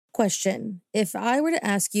Question. If I were to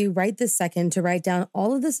ask you right this second to write down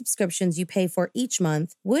all of the subscriptions you pay for each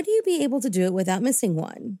month, would you be able to do it without missing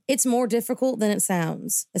one? It's more difficult than it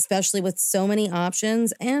sounds, especially with so many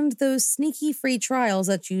options and those sneaky free trials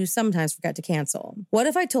that you sometimes forget to cancel. What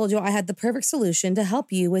if I told you I had the perfect solution to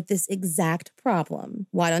help you with this exact problem?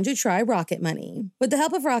 Why don't you try Rocket Money? With the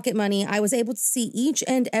help of Rocket Money, I was able to see each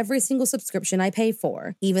and every single subscription I pay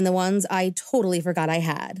for, even the ones I totally forgot I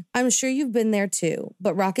had. I'm sure you've been there too,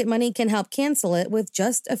 but Rocket Money can help cancel it with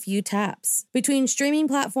just a few taps. Between streaming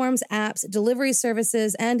platforms, apps, delivery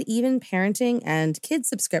services, and even parenting and kids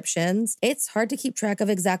subscriptions, it's hard to keep track of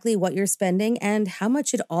exactly what you're spending and how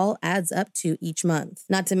much it all adds up to each month.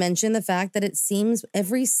 Not to mention the fact that it seems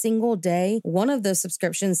every single day, one of those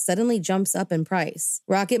subscriptions suddenly jumps up in price.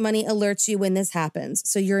 Rocket Money alerts you when this happens,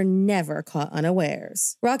 so you're never caught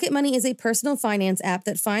unawares. Rocket Money is a personal finance app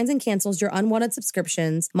that finds and cancels your unwanted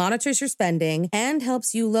subscriptions, monitors your spending, and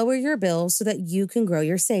helps you lower your bills so that you can grow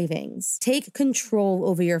your savings. Take control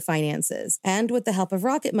over your finances, and with the help of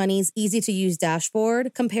Rocket Money's easy-to-use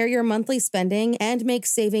dashboard, compare your monthly spending and make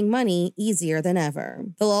saving money easier than ever.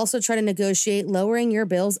 They'll also try to negotiate lowering your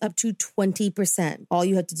bills up to 20%. All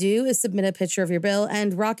you have to do is submit a picture of your bill,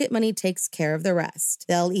 and Rocket Money takes care of the rest.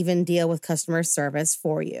 They'll even deal with customer service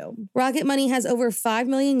for you. Rocket Money has over 5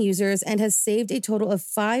 million users and has saved a total of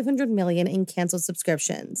 $500 million in canceled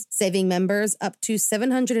subscriptions, saving members up to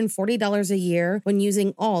 $740 a year when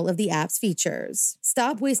using all of the app's features.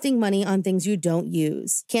 Stop wasting money on things you don't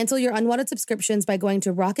use. Cancel your unwanted subscriptions by going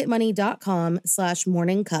to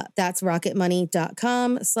rocketmoney.com/morningcup. That's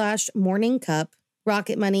rocketmoney.com/morningcup.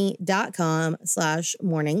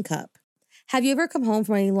 rocketmoney.com/morningcup. Have you ever come home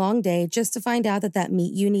from a long day just to find out that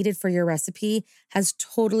meat you needed for your recipe has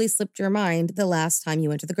totally slipped your mind the last time you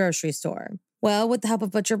went to the grocery store? Well, with the help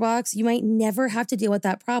of ButcherBox, you might never have to deal with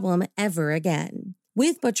that problem ever again.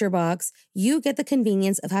 With ButcherBox, you get the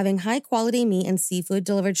convenience of having high-quality meat and seafood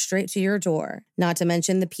delivered straight to your door. Not to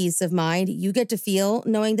mention the peace of mind you get to feel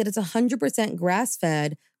knowing that it's 100%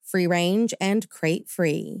 grass-fed, free-range, and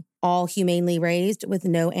crate-free. All humanely raised with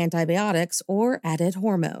no antibiotics or added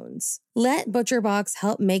hormones. Let ButcherBox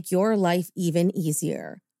help make your life even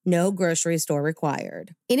easier. No grocery store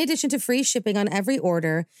required. In addition to free shipping on every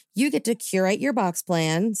order, you get to curate your box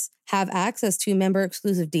plans, have access to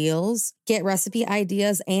member-exclusive deals, get recipe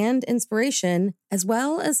ideas and inspiration, as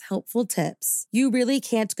well as helpful tips. You really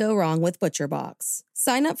can't go wrong with ButcherBox.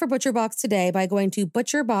 Sign up for ButcherBox today by going to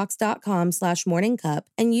butcherbox.com/morningcup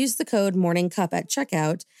and use the code MORNINGCUP at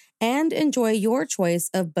checkout and enjoy your choice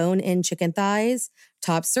of bone-in chicken thighs,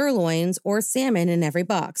 top sirloins, or salmon in every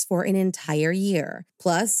box for an entire year.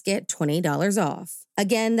 Plus, get $20 off.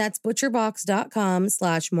 Again, that's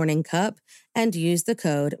butcherbox.com/morningcup and use the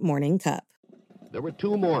code MORNINGCUP. There were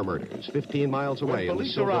two more murders 15 miles away. When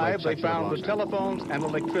police arrived, they found the telephones and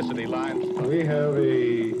electricity lines. We have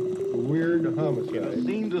a weird homicide. A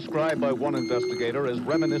scene described by one investigator as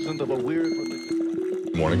reminiscent of a weird...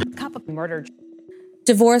 Morning. Couple murder.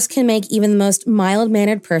 Divorce can make even the most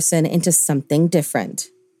mild-mannered person into something different,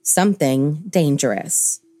 something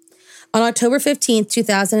dangerous. On October 15th,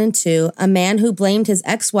 2002, a man who blamed his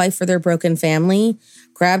ex-wife for their broken family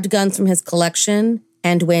grabbed guns from his collection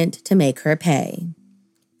and went to make her pay.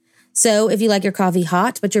 So if you like your coffee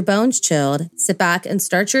hot but your bones chilled, sit back and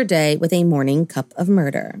start your day with a morning cup of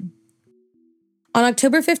murder. On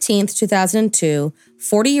October 15th, 2002,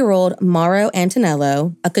 40-year-old Mauro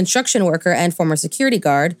Antonello, a construction worker and former security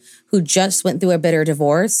guard who just went through a bitter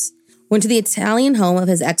divorce, went to the Italian home of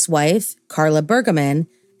his ex-wife, Carla Bergaman,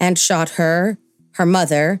 and shot her, her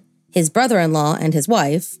mother, his brother-in-law and his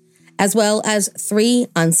wife, as well as 3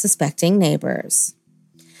 unsuspecting neighbors.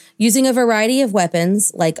 Using a variety of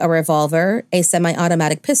weapons like a revolver, a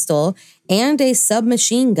semi-automatic pistol, and a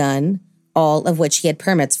submachine gun, all of which he had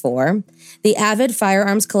permits for, the avid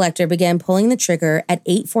firearms collector began pulling the trigger at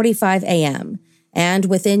 8:45 a.m. and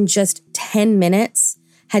within just 10 minutes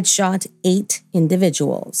had shot 8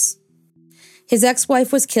 individuals. His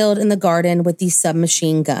ex-wife was killed in the garden with the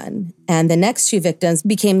submachine gun, and the next 2 victims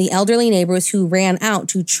became the elderly neighbors who ran out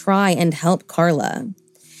to try and help Carla.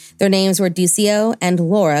 Their names were Decio and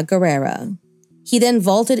Laura Guerrera. He then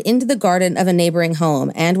vaulted into the garden of a neighboring home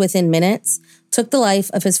and within minutes took the life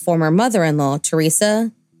of his former mother-in-law,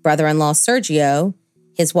 Teresa, brother-in-law, Sergio,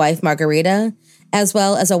 his wife, Margarita, as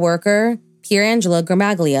well as a worker, Pierangelo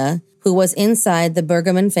Gramaglia, who was inside the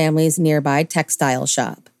Bergaman family's nearby textile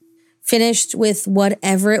shop. Finished with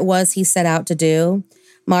whatever it was he set out to do,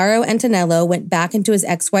 Mauro Antonello went back into his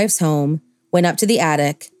ex-wife's home, went up to the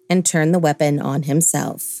attic, and turned the weapon on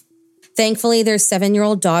himself. Thankfully, their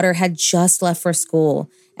 7-year-old daughter had just left for school,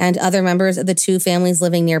 and other members of the two families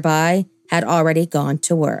living nearby had already gone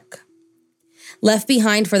to work. Left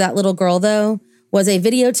behind for that little girl, though, was a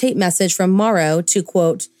videotape message from Morrow to,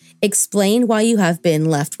 quote, explain why you have been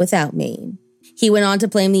left without me. He went on to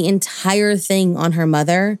blame the entire thing on her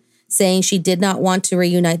mother, saying she did not want to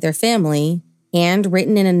reunite their family, and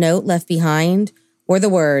written in a note left behind were the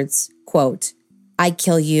words, quote, I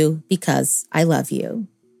kill you because I love you.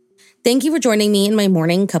 Thank you for joining me in my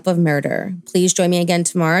morning cup of murder. Please join me again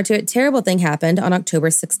tomorrow to A Terrible Thing Happened on October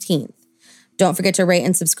 16th. Don't forget to rate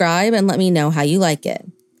and subscribe and let me know how you like it.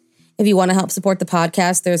 If you want to help support the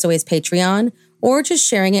podcast, there's always Patreon or just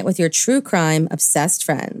sharing it with your true crime obsessed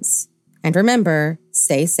friends. And remember,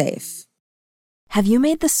 stay safe. Have you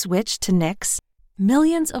made the switch to Knix?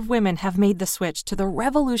 Millions of women have made the switch to the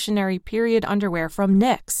revolutionary period underwear from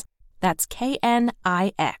Knix. That's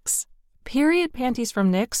Knix. Period panties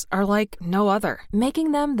from Knix are like no other,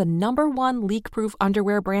 making them the #1 leak-proof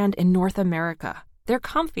underwear brand in North America. They're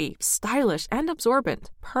comfy, stylish, and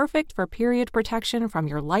absorbent, perfect for period protection from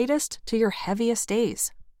your lightest to your heaviest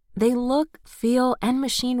days. They look, feel, and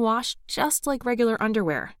machine wash just like regular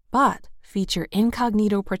underwear, but feature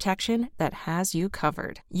incognito protection that has you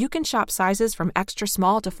covered. You can shop sizes from extra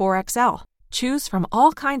small to 4XL. Choose from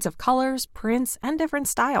all kinds of colors, prints, and different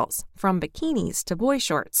styles, from bikinis to boy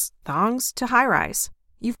shorts, thongs to high-rise.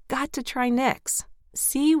 You've got to try Knix.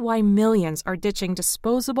 See why millions are ditching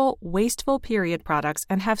disposable, wasteful period products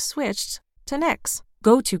and have switched to Knix.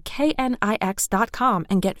 Go to knix.com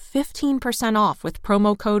and get 15% off with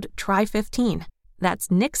promo code TRY15. That's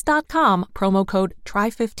knix.com, promo code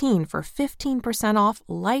TRY15 for 15% off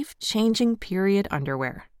life-changing period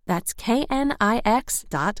underwear. That's knix.com.